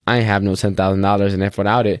I ain't have no $10,000. And if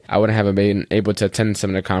without it, I wouldn't have been able to attend some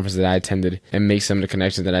of the conferences that I attended and make some of the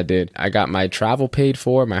connections that I did. I got my travel paid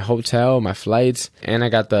for, my hotel, my flights, and I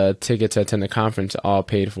got the ticket to attend the conference all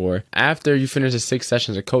paid for. After you finish the 6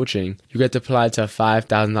 sessions of coaching, you get to apply to a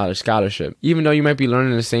 $5,000 scholarship. Even though you might be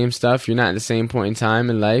learning the same stuff, you're not at the same point in time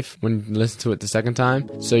in life when you listen to it the second time.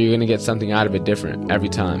 So you're going to get something out of it different every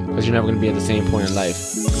time because you're never going to be at the same point in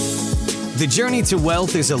life. The journey to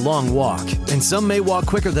wealth is a long walk, and some may walk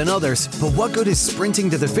quicker than others, but what good is sprinting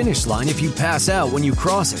to the finish line if you pass out when you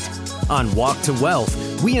cross it? On Walk to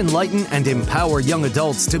Wealth, we enlighten and empower young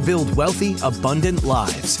adults to build wealthy, abundant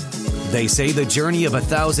lives. They say the journey of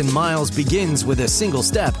 1,000 miles begins with a single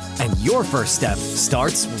step, and your first step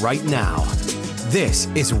starts right now. This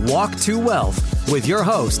is Walk to Wealth with your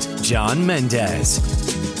host, John Mendez.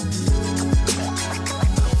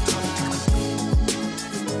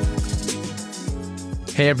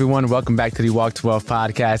 Hey everyone, welcome back to the Walk to Wealth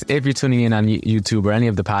podcast. If you're tuning in on YouTube or any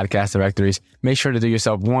of the podcast directories, make sure to do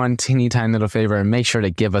yourself one teeny tiny little favor and make sure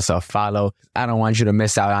to give us a follow. I don't want you to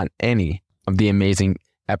miss out on any of the amazing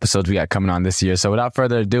episodes we got coming on this year. So without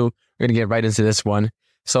further ado, we're going to get right into this one.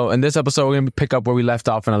 So in this episode, we're going to pick up where we left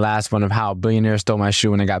off in the last one of how a billionaire stole my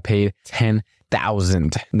shoe and I got paid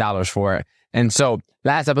 $10,000 for it. And so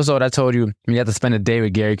last episode, I told you have to spend a day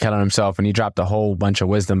with Gary Keller himself, and he dropped a whole bunch of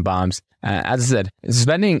wisdom bombs. As I said,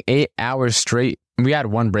 spending 8 hours straight. We had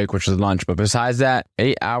one break, which was lunch. But besides that,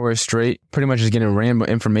 8 hours straight, pretty much just getting random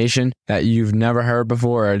information that you've never heard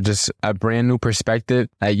before or just a brand new perspective.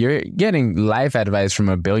 Like you're getting life advice from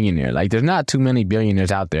a billionaire. Like there's not too many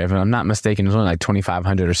billionaires out there. If I'm not mistaken, there's only like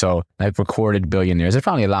 2,500 or so like recorded billionaires. There's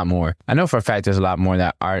probably a lot more. I know for a fact there's a lot more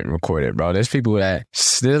that aren't recorded, bro. There's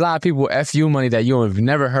a lot of people FU money that you have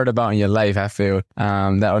never heard about in your life, I feel,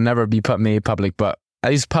 that will never be made public. But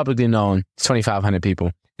at least publicly known, it's 2,500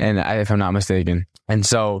 people. And if I'm not mistaken. And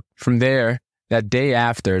so from there, that day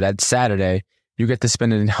after, that Saturday, you get to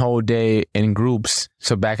spend a whole day in groups.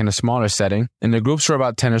 So back in a smaller setting. And the groups were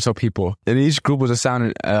about 10 or so people. And each group was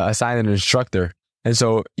assigned an instructor. And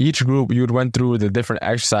so each group, you went through the different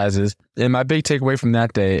exercises. And my big takeaway from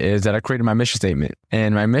that day is that I created my mission statement.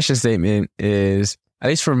 And my mission statement is, at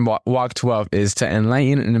least from Walk to Wealth, is to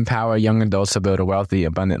enlighten and empower young adults to build a wealthy,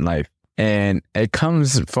 abundant life. And it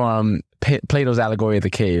comes from Plato's allegory of the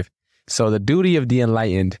cave. So the duty of the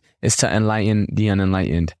enlightened is to enlighten the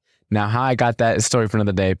unenlightened. Now, how I got that is a story for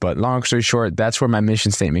another day, but long story short, that's where my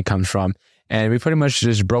mission statement comes from. And we pretty much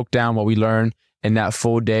just broke down what we learned in that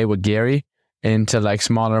full day with Gary into like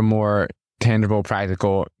smaller, more tangible,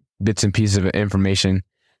 practical bits and pieces of information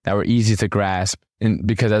that were easy to grasp. And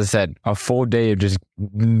because, as I said, a full day of just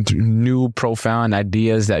new, profound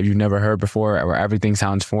ideas that you've never heard before, where everything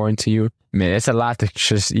sounds foreign to you. Man, it's a lot to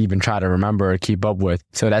just even try to remember or keep up with.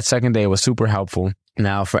 So that second day was super helpful.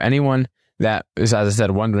 Now, for anyone that is, as I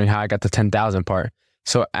said, wondering how I got the 10,000 part.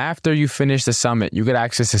 So after you finish the summit, you get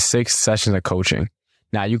access to 6 sessions of coaching.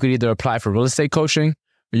 Now, you could either apply for real estate coaching,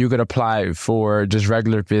 or you could apply for just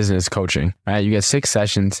regular business coaching, right? You get 6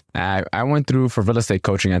 sessions. I went through for real estate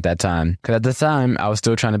coaching at that time because at the time I was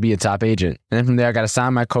still trying to be a top agent. And then from there, I got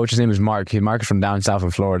assigned my coach. His name is Mark. Mark is from down south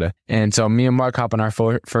in Florida. And so me and Mark hop on our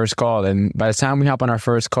first call. And by the time we hop on our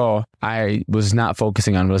first call, I was not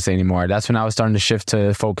focusing on real estate anymore. That's when I was starting to shift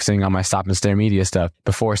to focusing on my Stop and Stare media stuff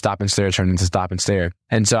before Stop and Stare turned into Stop and Stare.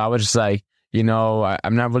 And so I was just like, you know,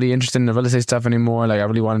 I'm not really interested in the real estate stuff anymore. Like I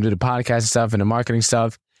really want to do the podcast stuff and the marketing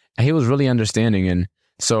stuff. And he was really understanding. And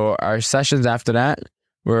so our sessions after that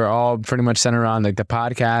were all pretty much centered around like the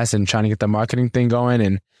podcast and trying to get the marketing thing going.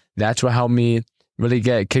 And that's what helped me really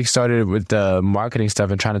get kickstarted with the marketing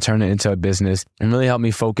stuff and trying to turn it into a business and really helped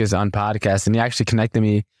me focus on podcasts. And he actually connected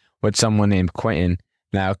me with someone named Quentin.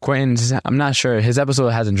 Now, Quentin's, I'm not sure, his episode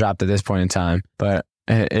hasn't dropped at this point in time, but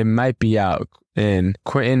it might be out. And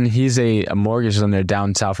Quentin, he's a mortgage lender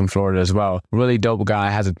down south in Florida as well. Really dope guy,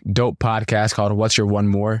 has a dope podcast called What's Your One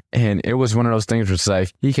More? And it was one of those things where it's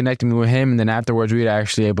like, he connected me with him, and then afterwards we were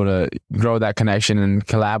actually able to grow that connection and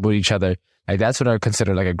collab with each other. Like that's what I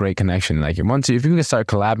consider like a great connection. Like if you can start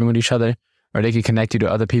collabing with each other, or they can connect you to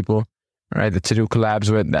other people, right, to do collabs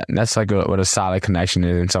with, that's like what a solid connection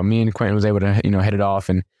is. And so me and Quentin was able to, hit it off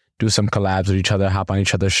and do some collabs with each other, hop on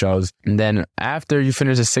each other's shows. And then after you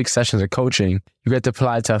finish the 6 sessions of coaching, you get to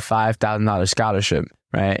apply to a $5,000 scholarship,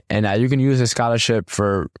 right? And you can use a scholarship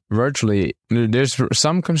for virtually, there's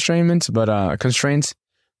some constraints, but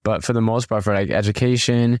for the most part, for like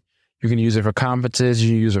education, you can use it for conferences,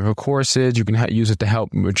 you can use it for courses, you can use it to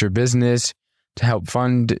help with your business, to help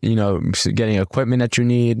fund, getting equipment that you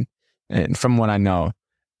need, and from what I know.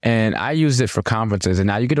 And I used it for conferences. And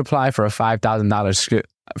now you could apply for a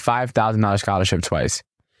 $5,000 scholarship twice.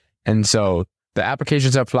 And so the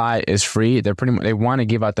application to apply is free. They want to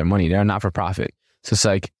give out their money. They're not for profit. So it's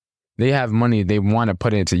like they have money. They want to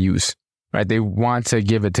put it into use, right? They want to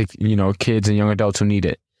give it to, kids and young adults who need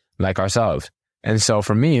it, like ourselves. And so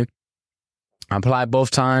for me, I applied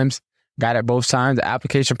both times, got it both times. The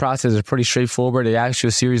application process is pretty straightforward. They ask you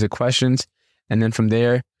a series of questions. And then from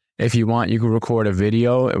there, if you want, you can record a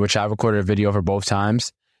video, which I recorded a video for both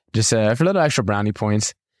times, just for a little extra brownie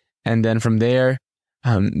points. And then from there,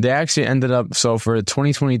 they actually ended up, so for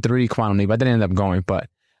 2023 Quantum Leap, I didn't end up going, but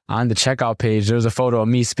on the checkout page, there was a photo of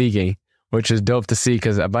me speaking, which is dope to see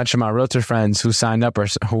because a bunch of my realtor friends who signed up or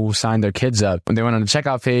who signed their kids up, they went on the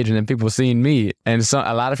checkout page and then people seeing me. And so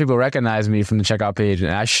a lot of people recognized me from the checkout page.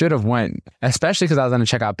 And I should have went, especially because I was on the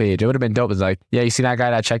checkout page. It would have been dope. It's like, yeah, you see that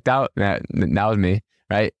guy that checked out? That was me,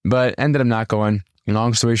 right? But ended up not going.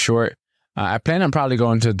 Long story short, I plan on probably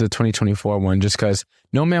going to the 2024 one just because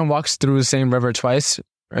no man walks through the same river twice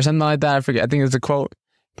or something like that. I forget. I think it's a quote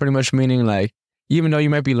pretty much meaning like, even though you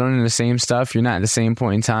might be learning the same stuff, you're not at the same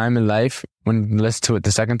point in time in life when you listen to it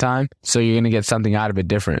the second time. So you're going to get something out of it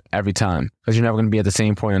different every time because you're never going to be at the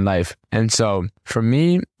same point in life. And so for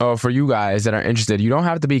me, or for you guys that are interested, you don't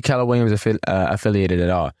have to be Keller Williams affiliated at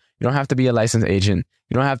all. You don't have to be a licensed agent.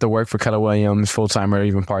 You don't have to work for Keller Williams full-time or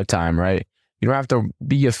even part-time, right? You don't have to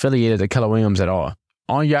be affiliated to Keller Williams at all.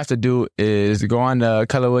 All you have to do is go on the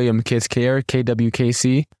Keller Williams Kids Care,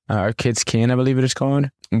 KWKC, or Kids Can, I believe it is called,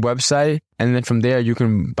 website. And then from there, you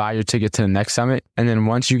can buy your ticket to the next summit. And then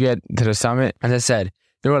once you get to the summit, as I said,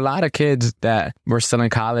 there were a lot of kids that were still in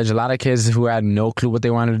college, a lot of kids who had no clue what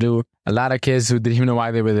they wanted to do, a lot of kids who didn't even know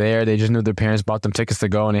why they were there. They just knew their parents bought them tickets to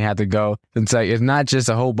go and they had to go. It's like, it's not just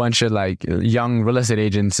a whole bunch of like young real estate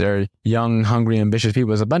agents or young, hungry, ambitious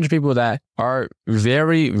people. It's a bunch of people that are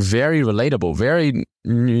very, very relatable,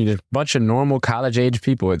 a bunch of normal college age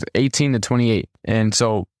people. It's 18 to 28. And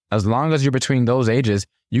so as long as you're between those ages,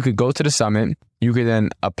 you could go to the summit. You could then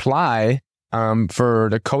apply for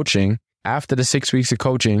the coaching. After the 6 weeks of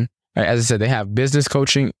coaching, right, as I said, they have business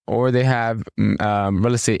coaching or they have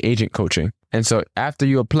real estate agent coaching. And so after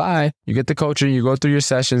you apply, you get the coaching, you go through your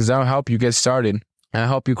sessions, they'll help you get started and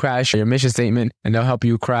help you craft your mission statement, and they'll help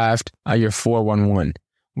you craft your 411,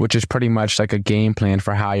 which is pretty much like a game plan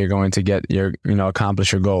for how you're going to get your,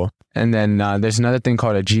 accomplish your goal. And then there's another thing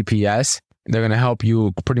called a GPS. They're going to help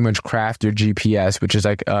you pretty much craft your GPS, which is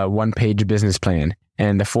like a one-page business plan.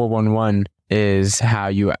 And the 411 is how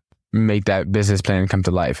you make that business plan come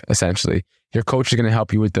to life, essentially. Your coach is going to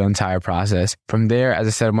help you with the entire process. From there, as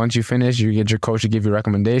I said, once you finish, you get your coach to give you a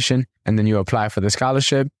recommendation, and then you apply for the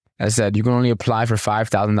scholarship. As I said, you can only apply for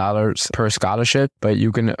 $5,000 per scholarship, but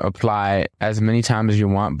you can apply as many times as you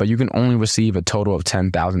want, but you can only receive a total of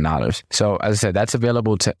 $10,000. So as I said, that's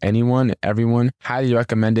available to anyone, everyone. Highly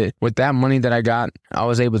recommend it. With that money that I got, I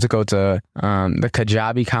was able to go to the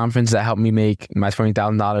Kajabi conference that helped me make my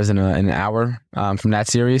 $20,000 in an hour from that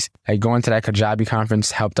series. Going to that Kajabi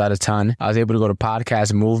conference helped out a ton. I was able to go to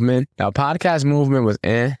Podcast Movement. Now, Podcast Movement was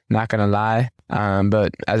not going to lie.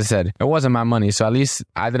 But as I said, it wasn't my money. So at least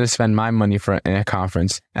I didn't spend my money for a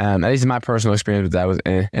conference. At least my personal experience with that was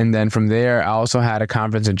And then from there, I also had a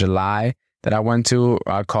conference in July that I went to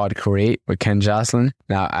called Create with Ken Jocelyn.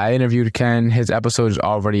 Now, I interviewed Ken. His episode is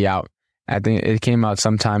already out. I think it came out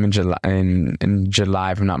sometime in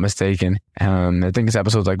July, if I'm not mistaken. I think his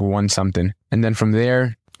episode's like 1 something. And then from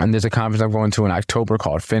there, and there's a conference I'm going to in October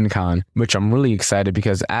called FinCon, which I'm really excited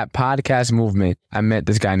because at Podcast Movement, I met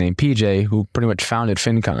this guy named PJ who pretty much founded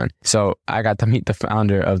FinCon. So I got to meet the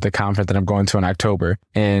founder of the conference that I'm going to in October.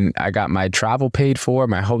 And I got my travel paid for,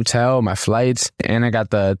 my hotel, my flights, and I got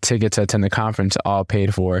the ticket to attend the conference all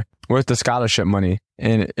paid for with the scholarship money.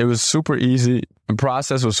 And it was super easy. The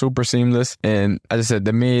process was super seamless. And as I said,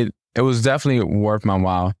 it was definitely worth my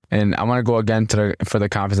while. And I want to go again for the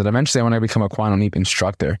conference. And eventually I want to become a Quantum Leap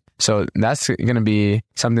instructor. So that's going to be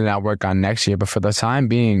something that I'll work on next year. But for the time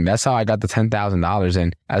being, that's how I got the $10,000.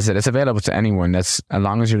 And as I said, it's available to anyone. That's as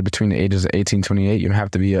long as you're between the ages of 18 and 28. You don't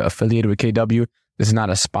have to be affiliated with KW. This is not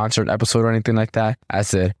a sponsored episode or anything like that. I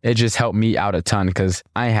said, it just helped me out a ton because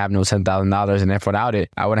I have no $10,000. And if without it,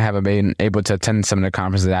 I wouldn't have been able to attend some of the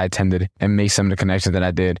conferences that I attended and make some of the connections that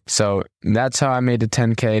I did. So that's how I made the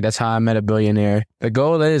 10K. That's how I met a billionaire. The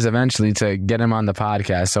goal is eventually to get him on the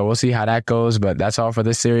podcast. So we'll see how that goes. But that's all for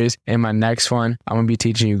this series. In my next one, I'm going to be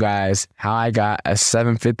teaching you guys how I got a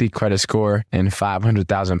 750 credit score and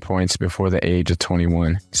 500,000 points before the age of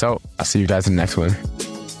 21. So I'll see you guys in the next one.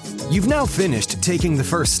 You've now finished taking the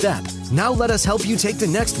first step. Now let us help you take the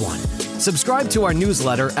next one. Subscribe to our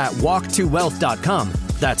newsletter at walk2wealth.com.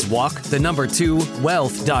 That's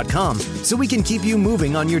walk2wealth.com so we can keep you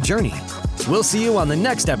moving on your journey. We'll see you on the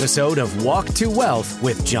next episode of Walk to Wealth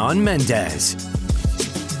with John Mendez.